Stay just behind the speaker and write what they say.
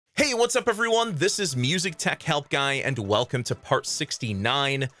Hey, what's up everyone? This is Music Tech Help Guy and welcome to part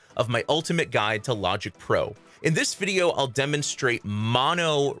 69 of my ultimate guide to Logic Pro. In this video, I'll demonstrate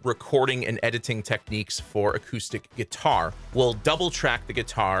mono recording and editing techniques for acoustic guitar. We'll double track the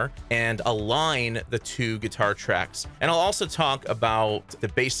guitar and align the two guitar tracks. And I'll also talk about the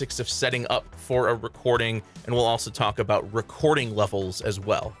basics of setting up for a recording, and we'll also talk about recording levels as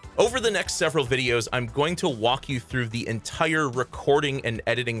well. Over the next several videos, I'm going to walk you through the entire recording and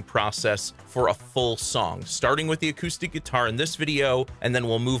editing process for a full song, starting with the acoustic guitar in this video, and then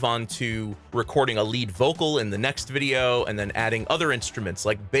we'll move on to recording a lead vocal in the next video, and then adding other instruments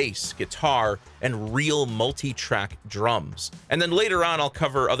like bass, guitar, and real multi-track drums. And then later on, I'll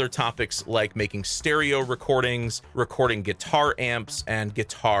cover other topics like making stereo recordings, recording guitar amps, and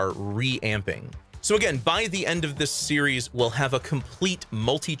guitar reamping. So again, by the end of this series, we'll have a complete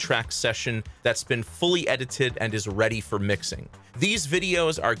multi-track session that's been fully edited and is ready for mixing. These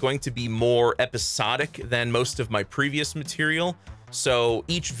videos are going to be more episodic than most of my previous material, so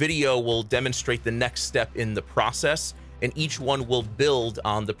each video will demonstrate the next step in the process, and each one will build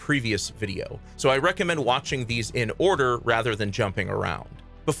on the previous video. So I recommend watching these in order rather than jumping around.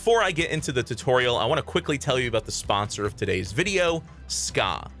 Before I get into the tutorial, I want to quickly tell you about the sponsor of today's video,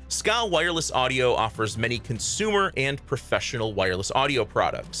 Ska. Ska Wireless Audio offers many consumer and professional wireless audio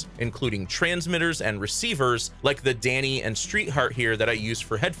products, including transmitters and receivers like the Danny and Streetheart here that I use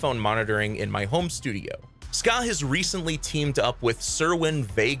for headphone monitoring in my home studio. Ska has recently teamed up with Cerwin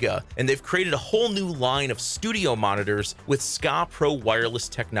Vega, and they've created a whole new line of studio monitors with Ska Pro wireless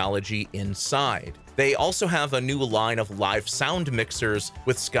technology inside. They also have a new line of live sound mixers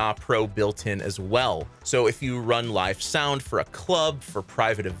with Ska Pro built in as well. So if you run live sound for a club, for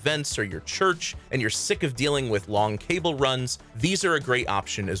private events, or your church, and you're sick of dealing with long cable runs, these are a great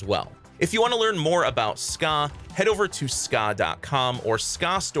option as well. If you want to learn more about Ska, head over to ska.com or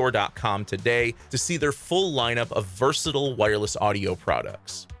skastore.com today to see their full lineup of versatile wireless audio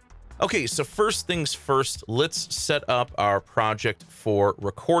products. Okay, so first things first, let's set up our project for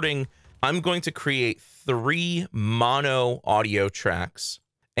recording. I'm going to create 3 mono audio tracks.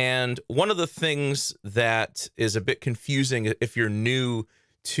 And one of the things that is a bit confusing if you're new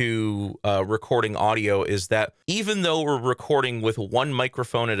to recording audio is that even though we're recording with one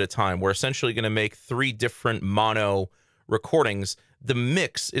microphone at a time, we're essentially going to make 3 different mono recordings, the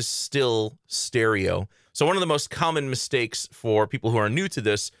mix is still stereo. So one of the most common mistakes for people who are new to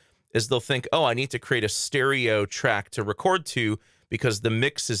this is they'll think, oh, I need to create a stereo track to record to because the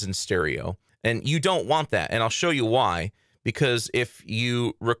mix is in stereo. And you don't want that. And I'll show you why. Because if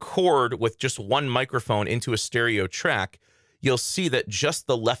you record with just one microphone into a stereo track, you'll see that just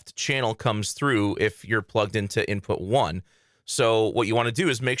the left channel comes through if you're plugged into input 1. So what you want to do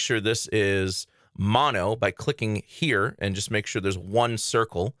is make sure this is mono by clicking here and just make sure there's one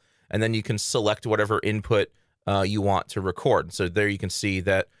circle, and then you can select whatever input you want to record. So there you can see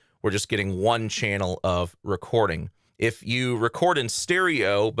that we're just getting one channel of recording. If you record in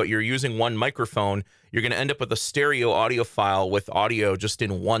stereo, but you're using one microphone, you're going to end up with a stereo audio file with audio just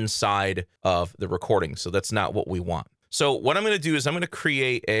in one side of the recording. So that's not what we want. So what I'm going to do is I'm going to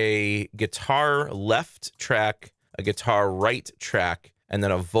create a guitar left track, a guitar right track, and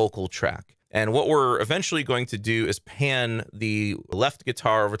then a vocal track. And what we're eventually going to do is pan the left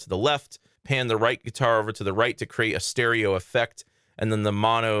guitar over to the left, pan the right guitar over to the right to create a stereo effect, and then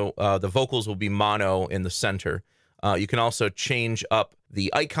the vocals will be mono in the center. You can also change up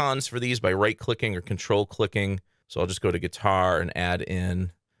the icons for these by right-clicking or control-clicking. So I'll just go to guitar and add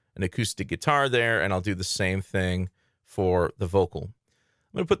in an acoustic guitar there, and I'll do the same thing for the vocal.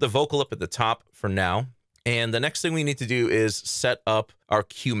 I'm going to put the vocal up at the top for now. And the next thing we need to do is set up our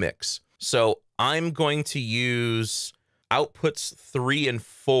Q mix. So I'm going to use outputs 3 and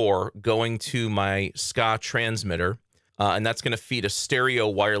 4 going to my Ska transmitter. And that's going to feed a stereo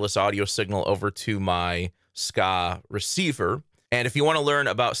wireless audio signal over to my Ska receiver. And if you want to learn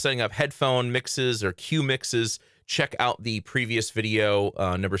about setting up headphone mixes or Q mixes, check out the previous video,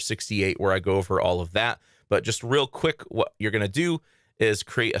 number 68, where I go over all of that. But just real quick, what you're going to do is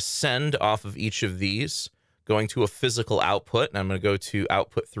create a send off of each of these, going to a physical output. And I'm going to go to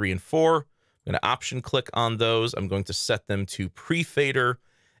output 3 and 4. I'm going to option click on those. I'm going to set them to pre-fader.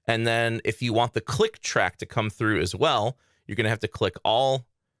 And then if you want the click track to come through as well, you're going to have to click all.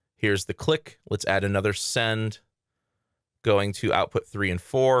 Here's the click. Let's add another send, going to output 3 and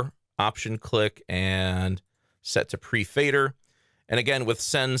 4, option click, and set to pre-fader. And again, with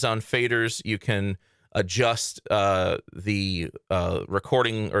sends on faders, you can adjust the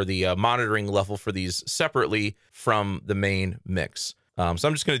recording or the monitoring level for these separately from the main mix. So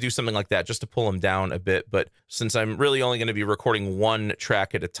I'm just going to do something like that just to pull them down a bit. But since I'm really only going to be recording one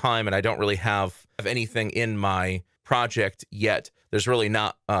track at a time, and I don't really have anything in my project yet, there's really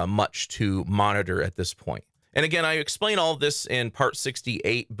not much to monitor at this point. And again, I explain all this in part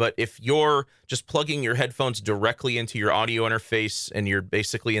 68, but if you're just plugging your headphones directly into your audio interface and you're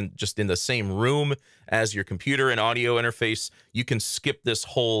basically just in the same room as your computer and audio interface, you can skip this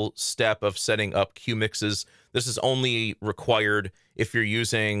whole step of setting up cue mixes. This is only required if you're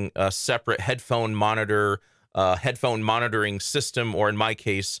using a separate headphone monitoring system, or in my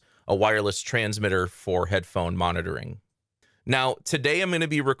case, a wireless transmitter for headphone monitoring. Now, today I'm going to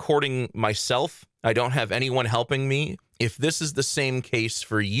be recording myself. I don't have anyone helping me. If this is the same case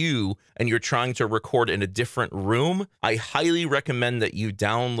for you and you're trying to record in a different room, I highly recommend that you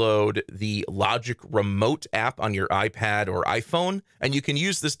download the Logic Remote app on your iPad or iPhone, and you can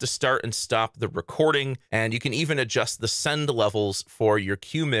use this to start and stop the recording, and you can even adjust the send levels for your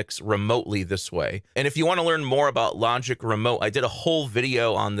cue mix remotely this way. And if you want to learn more about Logic Remote, I did a whole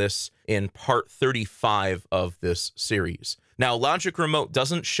video on this in part 35 of this series. Now, Logic Remote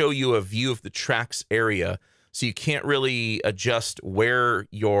doesn't show you a view of the tracks area, so you can't really adjust where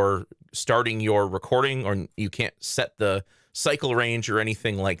you're starting your recording, or you can't set the cycle range or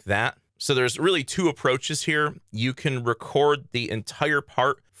anything like that. So there's really two approaches here. You can record the entire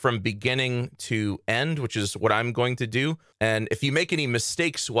part from beginning to end, which is what I'm going to do. And if you make any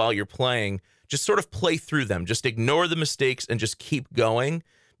mistakes while you're playing, just sort of play through them. Just ignore the mistakes and just keep going,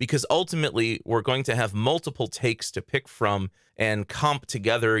 because ultimately we're going to have multiple takes to pick from and comp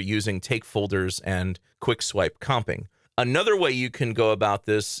together using take folders and quick swipe comping. Another way you can go about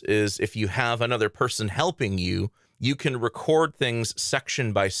this is if you have another person helping you, you can record things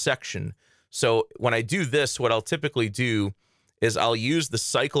section by section. So when I do this, what I'll typically do is I'll use the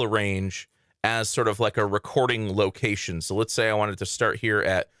cycle range as sort of like a recording location. So let's say I wanted to start here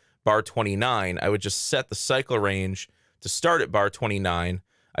at bar 29. I would just set the cycle range to start at bar 29.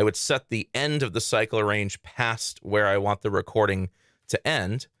 I would set the end of the cycle range past where I want the recording to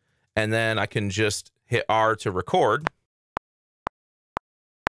end, and then I can just hit R to record.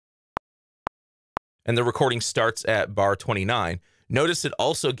 And the recording starts at bar 29. Notice it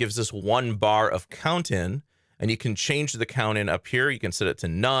also gives us 1 bar of count in, and you can change the count in up here. You can set it to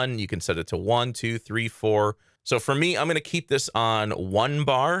none. You can set it to 1, 2, 3, 4. So for me, I'm going to keep this on 1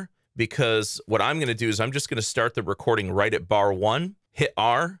 bar, because what I'm going to do is I'm just going to start the recording right at bar 1. Hit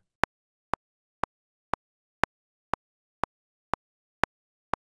R.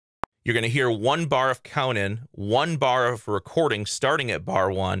 You're going to hear 1 bar of count in, 1 bar of recording starting at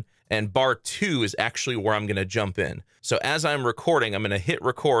bar 1, and bar 2 is actually where I'm going to jump in. So as I'm recording, I'm going to hit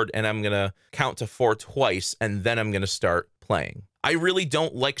record and I'm going to count to 4 twice, and then I'm going to start playing. I really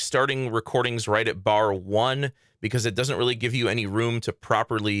don't like starting recordings right at bar 1 because it doesn't really give you any room to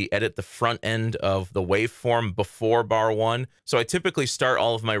properly edit the front end of the waveform before bar 1. So I typically start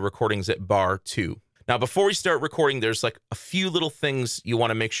all of my recordings at bar 2. Now, before we start recording, there's like a few little things you want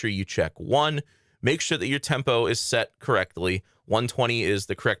to make sure you check. 1, make sure that your tempo is set correctly. 120 is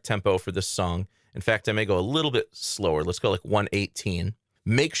the correct tempo for this song. In fact, I may go a little bit slower. Let's go like 118.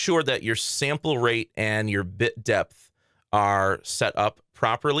 Make sure that your sample rate and your bit depth are set up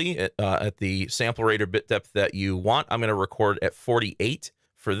properly at the sample rate or bit depth that you want. I'm going to record at 48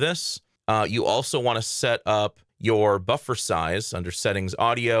 for this. You also want to set up your buffer size under settings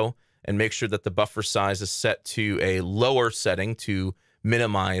audio and make sure that the buffer size is set to a lower setting to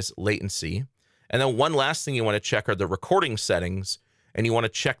minimize latency. And then one last thing you want to check are the recording settings, and you want to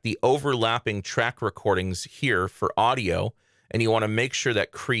check the overlapping track recordings here for audio, and you want to make sure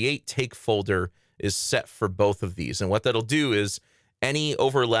that create take folder is set for both of these. And what that'll do is any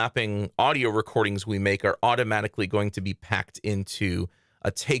overlapping audio recordings we make are automatically going to be packed into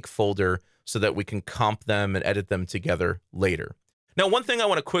a take folder so that we can comp them and edit them together later. Now, one thing I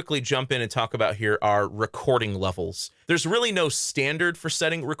want to quickly jump in and talk about here are recording levels. There's really no standard for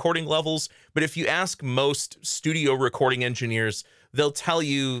setting recording levels, but if you ask most studio recording engineers, they'll tell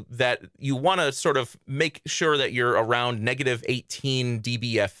you that you want to sort of make sure that you're around -18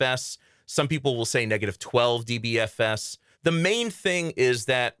 dBFS. Some people will say -12 dBFS. The main thing is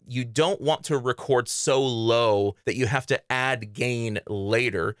that you don't want to record so low that you have to add gain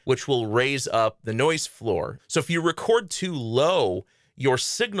later, which will raise up the noise floor. So if you record too low, your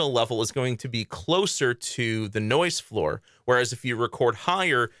signal level is going to be closer to the noise floor. Whereas if you record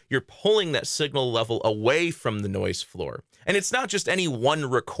higher, you're pulling that signal level away from the noise floor. And it's not just any one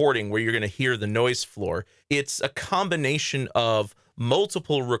recording where you're going to hear the noise floor. It's a combination of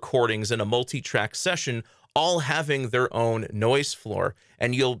multiple recordings in a multi-track session, all having their own noise floor,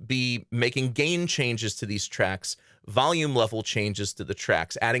 and you'll be making gain changes to these tracks volume level changes to the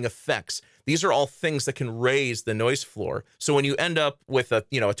tracks, adding effects. These are all things that can raise the noise floor. So when you end up with a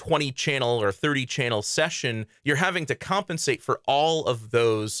 20 channel or 30 channel session, you're having to compensate for all of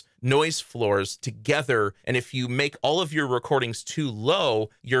those noise floors together. And if you make all of your recordings too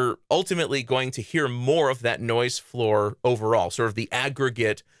low, you're ultimately going to hear more of that noise floor overall, sort of the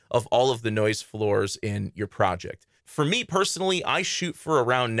aggregate of all of the noise floors in your project. For me personally, I shoot for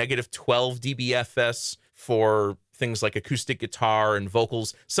around -12 dBFS for things like acoustic guitar and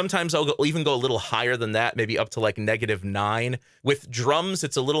vocals. Sometimes I'll even go a little higher than that, maybe up to like -9. With drums,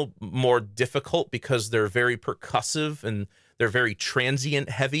 it's a little more difficult because they're very percussive and they're very transient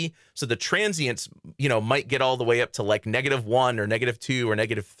heavy. So the transients, might get all the way up to like -1 or -2 or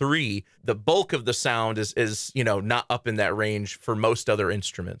 -3. The bulk of the sound is not up in that range for most other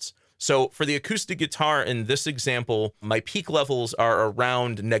instruments. So for the acoustic guitar in this example, my peak levels are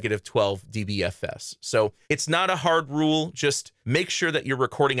around -12 dBFS. So it's not a hard rule. Just make sure that you're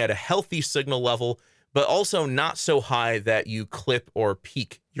recording at a healthy signal level, but also not so high that you clip or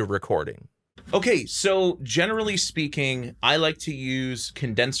peak your recording. Okay, so generally speaking, I like to use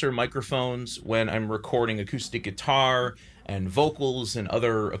condenser microphones when I'm recording acoustic guitar and vocals and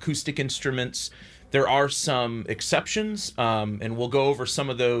other acoustic instruments. There are some exceptions, and we'll go over some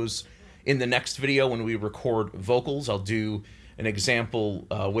of those in the next video when we record vocals. I'll do an example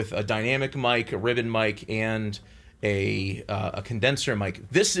with a dynamic mic, a ribbon mic, and a condenser mic.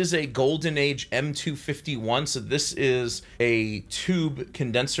 This is a Golden Age M251, so this is a tube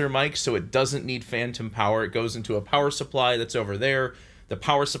condenser mic, so it doesn't need phantom power. It goes into a power supply that's over there. The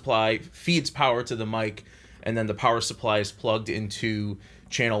power supply feeds power to the mic, and then the power supply is plugged into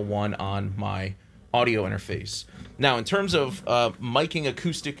channel 1 on my audio interface. Now, in terms of miking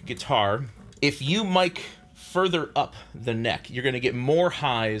acoustic guitar, if you mic further up the neck, you're going to get more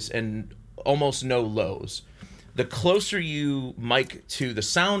highs and almost no lows. The closer you mic to the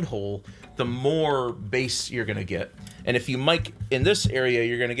sound hole, the more bass you're going to get. And if you mic in this area,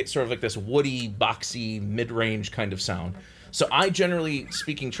 you're going to get sort of like this woody, boxy, mid-range kind of sound. So I, generally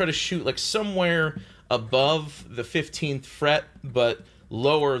speaking, try to shoot like somewhere above the 15th fret, but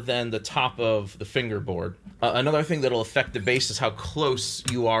lower than the top of the fingerboard. Another thing that'll affect the bass is how close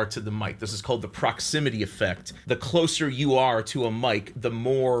you are to the mic. This is called the proximity effect. The closer you are to a mic, the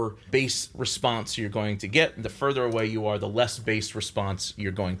more bass response you're going to get. The further away you are, the less bass response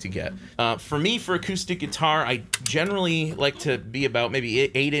you're going to get. For me, for acoustic guitar, I generally like to be about maybe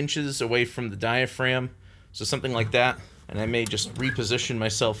 8 inches away from the diaphragm. So something like that. And I may just reposition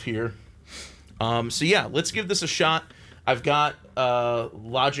myself here. So yeah, let's give this a shot. I've got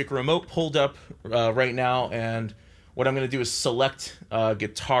Logic Remote pulled up right now, and what I'm going to do is select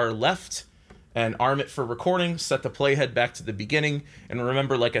guitar left and arm it for recording, set the playhead back to the beginning, and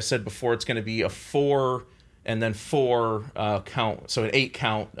remember, like I said before, it's going to be a 4 and then 4 count, so an 8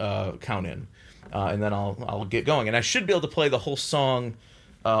 count count in, and then I'll get going. And I should be able to play the whole song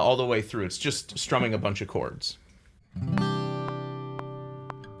all the way through. It's just strumming a bunch of chords.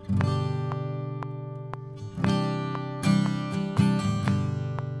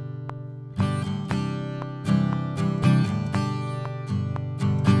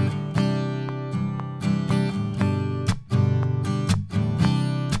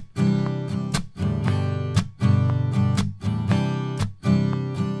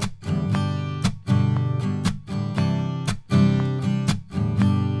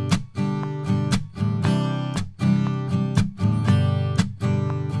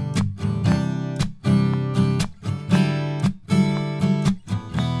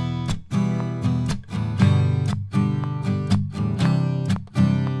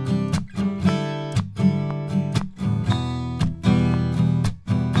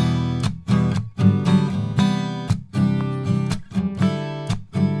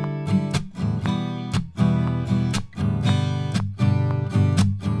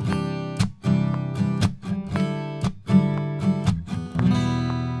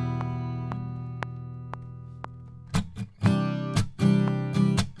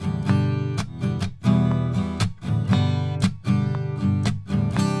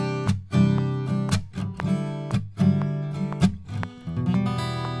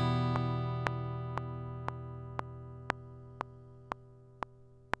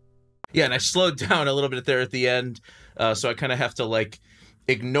 Yeah, and I slowed down a little bit there at the end, so I kind of have to like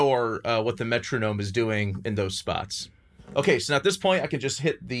ignore what the metronome is doing in those spots. Okay, so now at this point I can just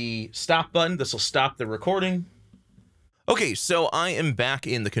hit the stop button. This will stop the recording. Okay, so I am back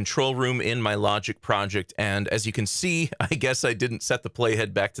in the control room in my Logic project, and as you can see, I guess I didn't set the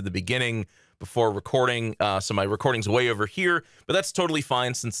playhead back to the beginning before recording, so my recording's way over here, but that's totally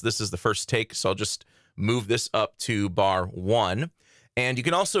fine since this is the first take, so I'll just move this up to bar 1. And you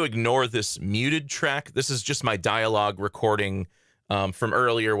can also ignore this muted track. This is just my dialogue recording from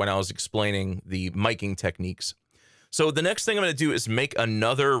earlier when I was explaining the miking techniques. So the next thing I'm going to do is make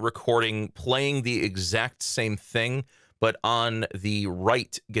another recording playing the exact same thing, but on the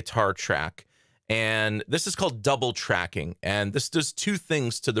right guitar track. And this is called double tracking. And this does two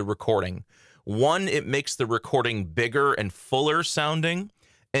things to the recording. One, it makes the recording bigger and fuller sounding.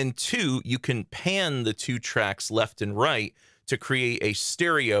 And two, you can pan the two tracks left and right to create a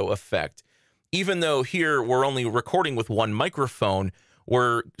stereo effect. Even though here we're only recording with one microphone,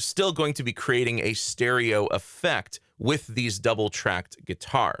 we're still going to be creating a stereo effect with these double-tracked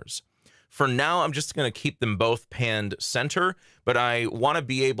guitars. For now, I'm just going to keep them both panned center, but I want to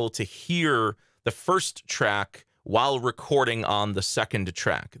be able to hear the first track while recording on the second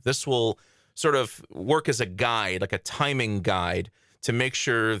track. This will sort of work as a guide, like a timing guide, to make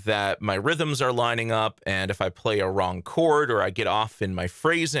sure that my rhythms are lining up, and if I play a wrong chord or I get off in my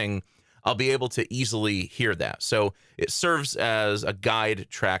phrasing, I'll be able to easily hear that. So it serves as a guide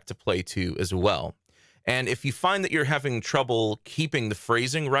track to play to as well. And if you find that you're having trouble keeping the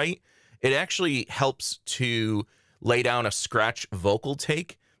phrasing right, it actually helps to lay down a scratch vocal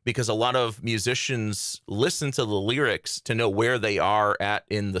take, because a lot of musicians listen to the lyrics to know where they are at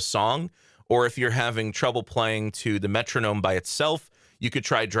in the song. Or if you're having trouble playing to the metronome by itself, you could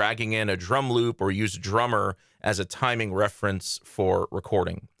try dragging in a drum loop or use drummer as a timing reference for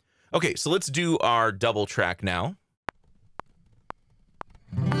recording. Okay, so let's do our double track now.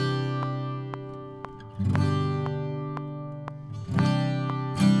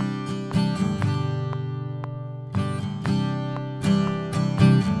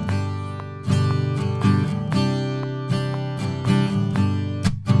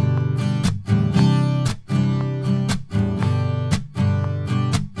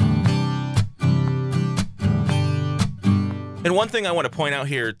 And one thing I want to point out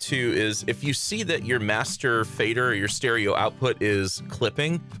here too is if you see that your master fader or your stereo output is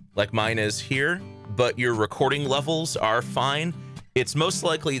clipping, like mine is here, but your recording levels are fine, it's most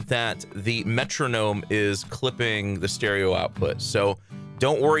likely that the metronome is clipping the stereo output. So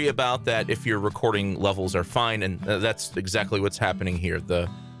don't worry about that if your recording levels are fine, and that's exactly what's happening here. The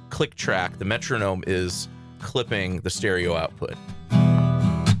click track, the metronome, is clipping the stereo output.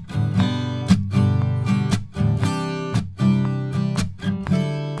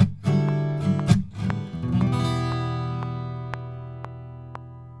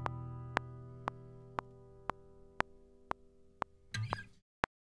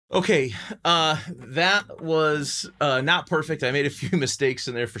 Okay, that was not perfect. I made a few mistakes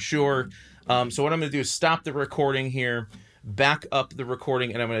in there for sure. So what I'm going to do is stop the recording here, back up the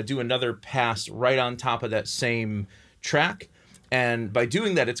recording, and I'm going to do another pass right on top of that same track. And by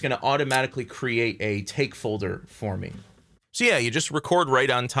doing that, it's going to automatically create a take folder for me. So yeah, you just record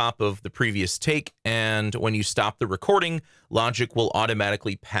right on top of the previous take, and when you stop the recording, Logic will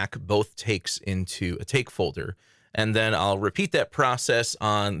automatically pack both takes into a take folder. And then I'll repeat that process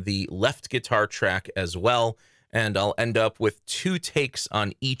on the left guitar track as well, and I'll end up with 2 takes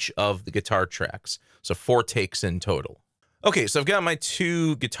on each of the guitar tracks. So 4 takes in total. Okay, so I've got my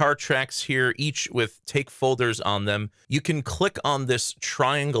 2 guitar tracks here, each with take folders on them. You can click on this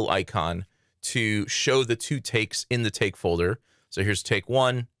triangle icon to show the 2 takes in the take folder. So here's take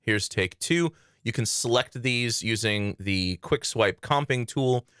 1, here's take 2. You can select these using the quick swipe comping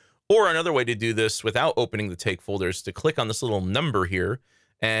tool. Or another way to do this without opening the take folder is to click on this little number here,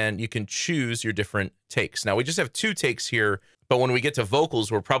 and you can choose your different takes. Now, we just have 2 takes here, but when we get to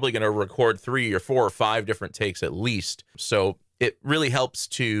vocals, we're probably going to record 3 or 4 or 5 different takes at least. So it really helps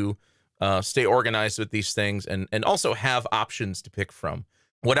to stay organized with these things and also have options to pick from.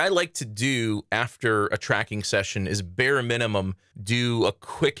 What I like to do after a tracking session is bare minimum do a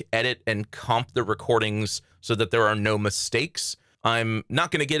quick edit and comp the recordings so that there are no mistakes. I'm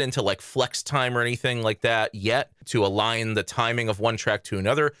not going to get into like flex time or anything like that yet to align the timing of one track to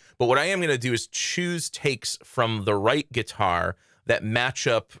another. But what I am going to do is choose takes from the right guitar that match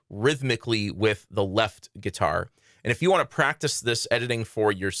up rhythmically with the left guitar. And if you want to practice this editing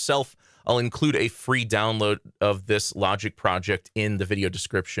for yourself, I'll include a free download of this Logic project in the video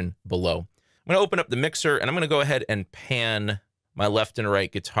description below. I'm going to open up the mixer, and I'm going to go ahead and pan my left and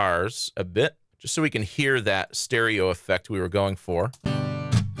right guitars a bit, just so we can hear that stereo effect we were going for.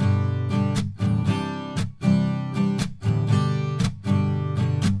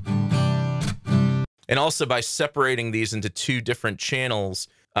 And also by separating these into 2 different channels,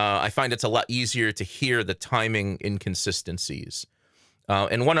 I find it's a lot easier to hear the timing inconsistencies.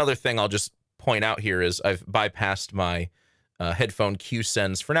 And one other thing I'll just point out here is I've bypassed my headphone Q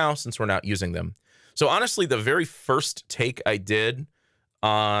sends for now since we're not using them. So honestly, the very first take I did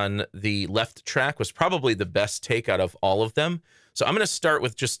on the left track was probably the best take out of all of them. So I'm going to start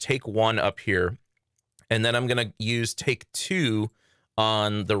with just take 1 up here, and then I'm going to use take 2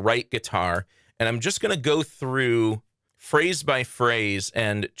 on the right guitar, and I'm just going to go through phrase by phrase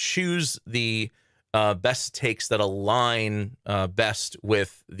and choose the best takes that align best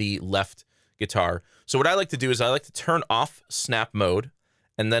with the left guitar. So what I like to do is I like to turn off snap mode,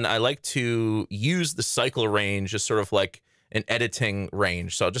 and then I like to use the cycle range as sort of like an editing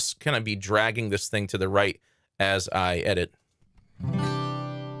range. So I'll just kind of be dragging this thing to the right as I edit.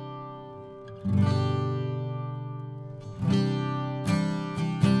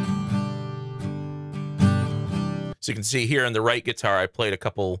 So you can see here on the right guitar, I played a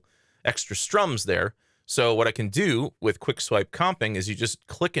couple extra strums there. So what I can do with quick swipe comping is you just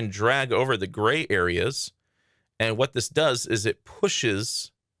click and drag over the gray areas. And what this does is it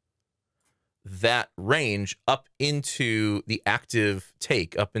pushes that range up into the active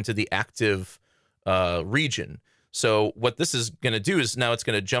take, up into the active region. So what this is going to do is now it's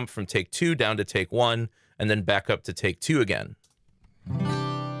going to jump from take 2 down to take 1 and then back up to take 2 again.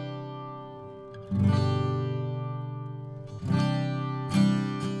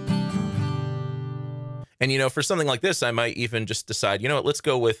 And, you know, for something like this, I might even just decide, you know what, let's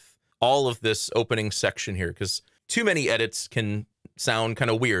go with all of this opening section here, because too many edits can sound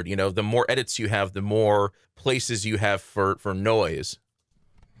kind of weird. You know, the more edits you have, the more places you have for noise.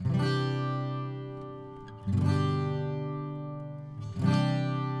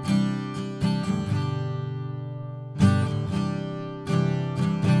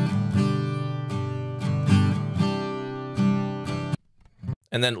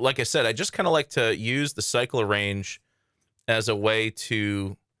 And then, like I said, I just kind of like to use the cycle range as a way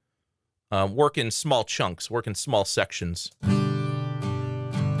to work in small chunks, work in small sections.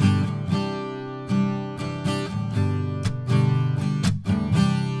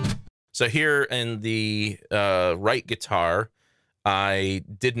 So here in the right guitar, I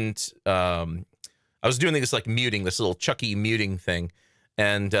didn't, I was doing this like muting, this little Chucky muting thing.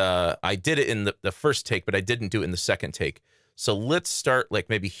 And I did it in the first take, but I didn't do it in the second take. So let's start like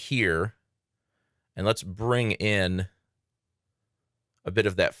maybe here, and let's bring in a bit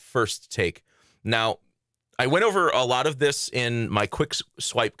of that first take. Now, I went over a lot of this in my quick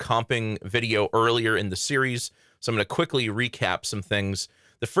swipe comping video earlier in the series, so I'm going to quickly recap some things.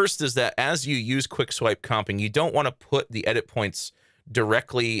 The first is that as you use quick swipe comping, you don't want to put the edit points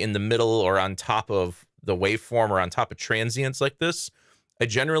directly in the middle or on top of the waveform or on top of transients like this. I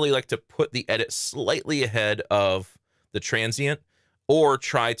generally like to put the edit slightly ahead of the transient, or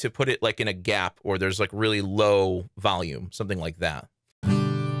try to put it like in a gap or there's like really low volume, something like that.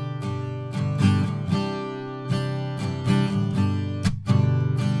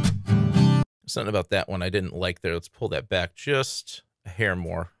 Something about that one I didn't like there. Let's pull that back just a hair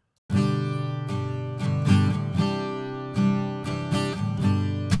more.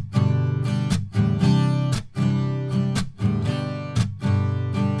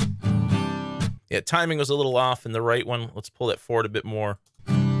 Yeah, timing was a little off in the right one. Let's pull that forward a bit more.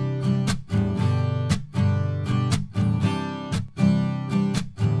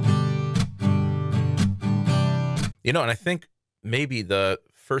 You know, and I think maybe the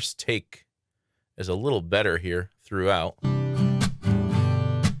first take is a little better here throughout.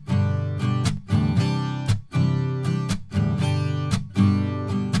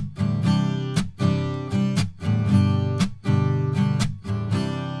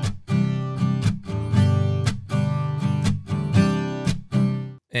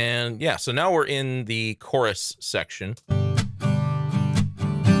 And yeah, so now we're in the chorus section.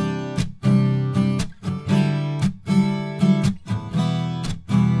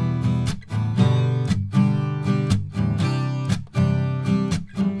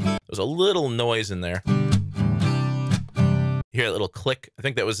 There's a little noise in there. You hear a little click. I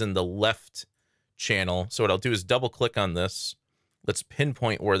think that was in the left channel. So what I'll do is double click on this. Let's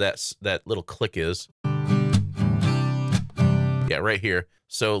pinpoint where that little click is. Yeah, right here.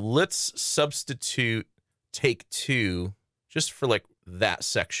 So let's substitute take 2 just for like that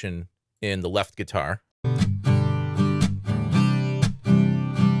section in the left guitar.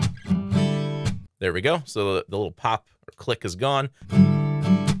 There we go. So the little pop or click is gone.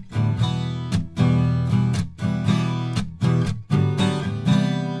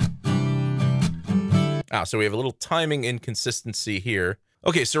 So we have a little timing inconsistency here.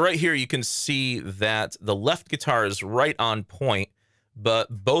 Okay, so right here you can see that the left guitar is right on point, but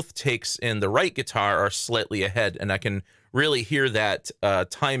both takes in the right guitar are slightly ahead, and I can really hear that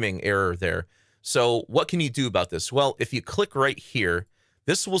timing error there. So what can you do about this? Well, if you click right here,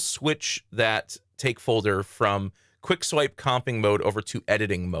 this will switch that take folder from quick swipe comping mode over to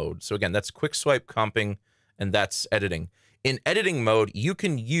editing mode. So again, that's quick swipe comping and that's editing. In editing mode, you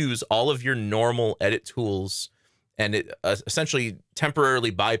can use all of your normal edit tools, and it essentially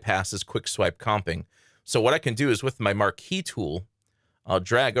temporarily bypasses quick swipe comping. So what I can do is with my marquee tool, I'll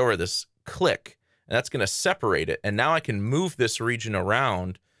drag over this click, and that's going to separate it. And now I can move this region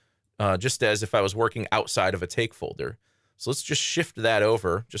around just as if I was working outside of a take folder. So let's just shift that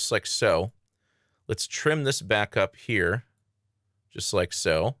over just like so. Let's trim this back up here just like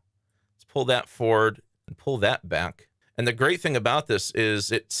so. Let's pull that forward and pull that back. And the great thing about this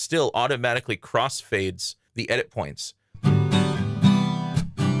is it still automatically crossfades the edit points.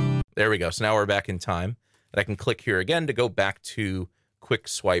 There we go. So now we're back in time. And I can click here again to go back to quick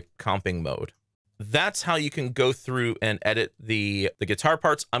swipe comping mode. That's how you can go through and edit the guitar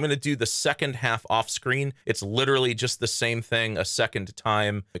parts. I'm going to do the second half off screen. It's literally just the same thing a second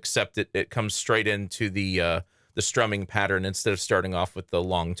time, except it comes straight into the strumming pattern instead of starting off with the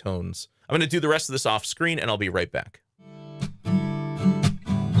long tones. I'm going to do the rest of this off screen, and I'll be right back.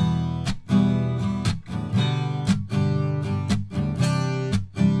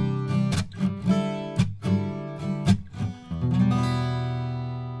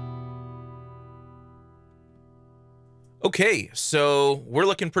 Okay, so we're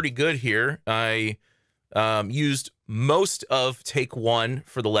looking pretty good here. I used most of take one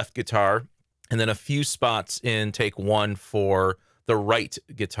for the left guitar, and then a few spots in take one for the right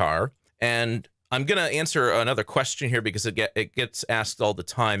guitar. And I'm going to answer another question here because it gets asked all the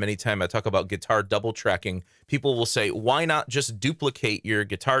time. Anytime I talk about guitar double tracking, people will say, why not just duplicate your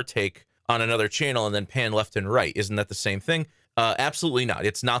guitar take on another channel and then pan left and right? Isn't that the same thing? Absolutely not.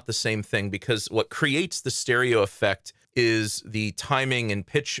 It's not the same thing, because what creates the stereo effect is the timing and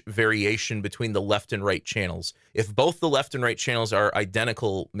pitch variation between the left and right channels. If both the left and right channels are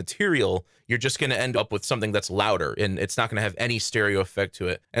identical material, you're just going to end up with something that's louder, and it's not going to have any stereo effect to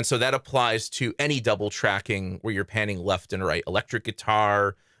it. And so that applies to any double tracking where you're panning left and right: electric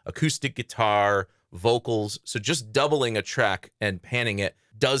guitar, acoustic guitar, vocals. So just doubling a track and panning it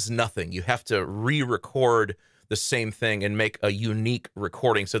does nothing. You have to re-record the same thing and make a unique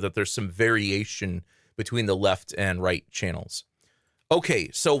recording so that there's some variation between the left and right channels. Okay,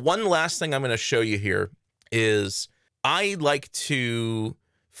 so one last thing I'm going to show you here is I like to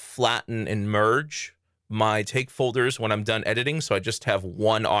flatten and merge my take folders when I'm done editing, so I just have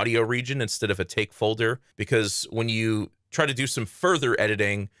one audio region instead of a take folder, because when you try to do some further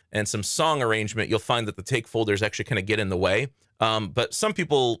editing and some song arrangement, you'll find that the take folders actually kind of get in the way. But some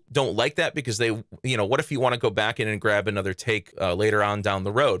people don't like that because they, what if you want to go back in and grab another take later on down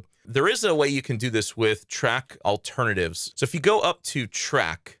the road? There is a way you can do this with track alternatives. So if you go up to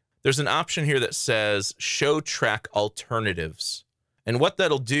track, there's an option here that says show track alternatives. And what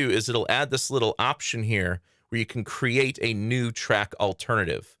that'll do is it'll add this little option here where you can create a new track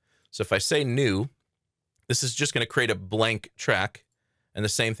alternative. So if I say new, this is just going to create a blank track, and the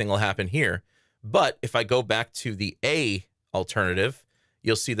same thing will happen here. But if I go back to the A alternative,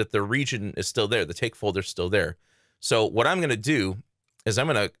 you'll see that the region is still there. The take folder is still there. So what I'm going to do is I'm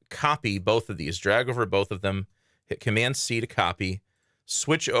going to copy both of these, drag over both of them, hit Command-C to copy,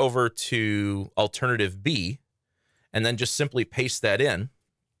 switch over to alternative B, and then just simply paste that in.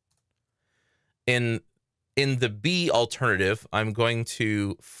 In the B alternative, I'm going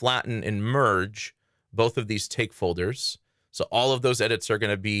to flatten and merge both of these take folders. So all of those edits are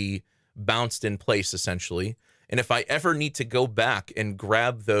going to be bounced in place, essentially. And if I ever need to go back and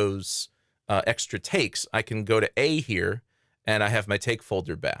grab those extra takes, I can go to A here, and I have my take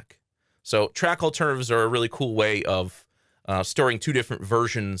folder back. So track alternatives are a really cool way of storing two different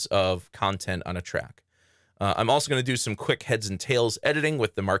versions of content on a track. I'm also going to do some quick heads and tails editing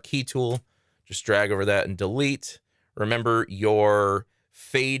with the marquee tool. Just drag over that and delete. Remember, your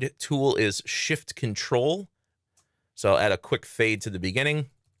fade tool is Shift Control. So I'll add a quick fade to the beginning.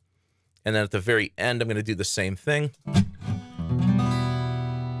 And then at the very end, I'm going to do the same thing.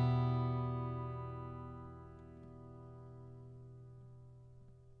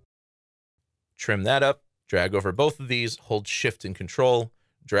 Trim that up, drag over both of these, hold Shift and Control,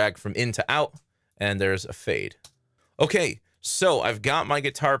 drag from in to out, and there's a fade. Okay, so I've got my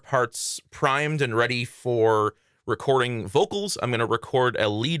guitar parts primed and ready for recording vocals. I'm going to record a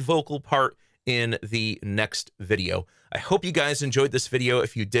lead vocal part in the next video. I hope you guys enjoyed this video.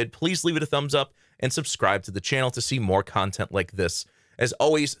 If you did, please leave it a thumbs up and subscribe to the channel to see more content like this. As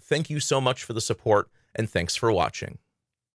always, thank you so much for the support, and thanks for watching.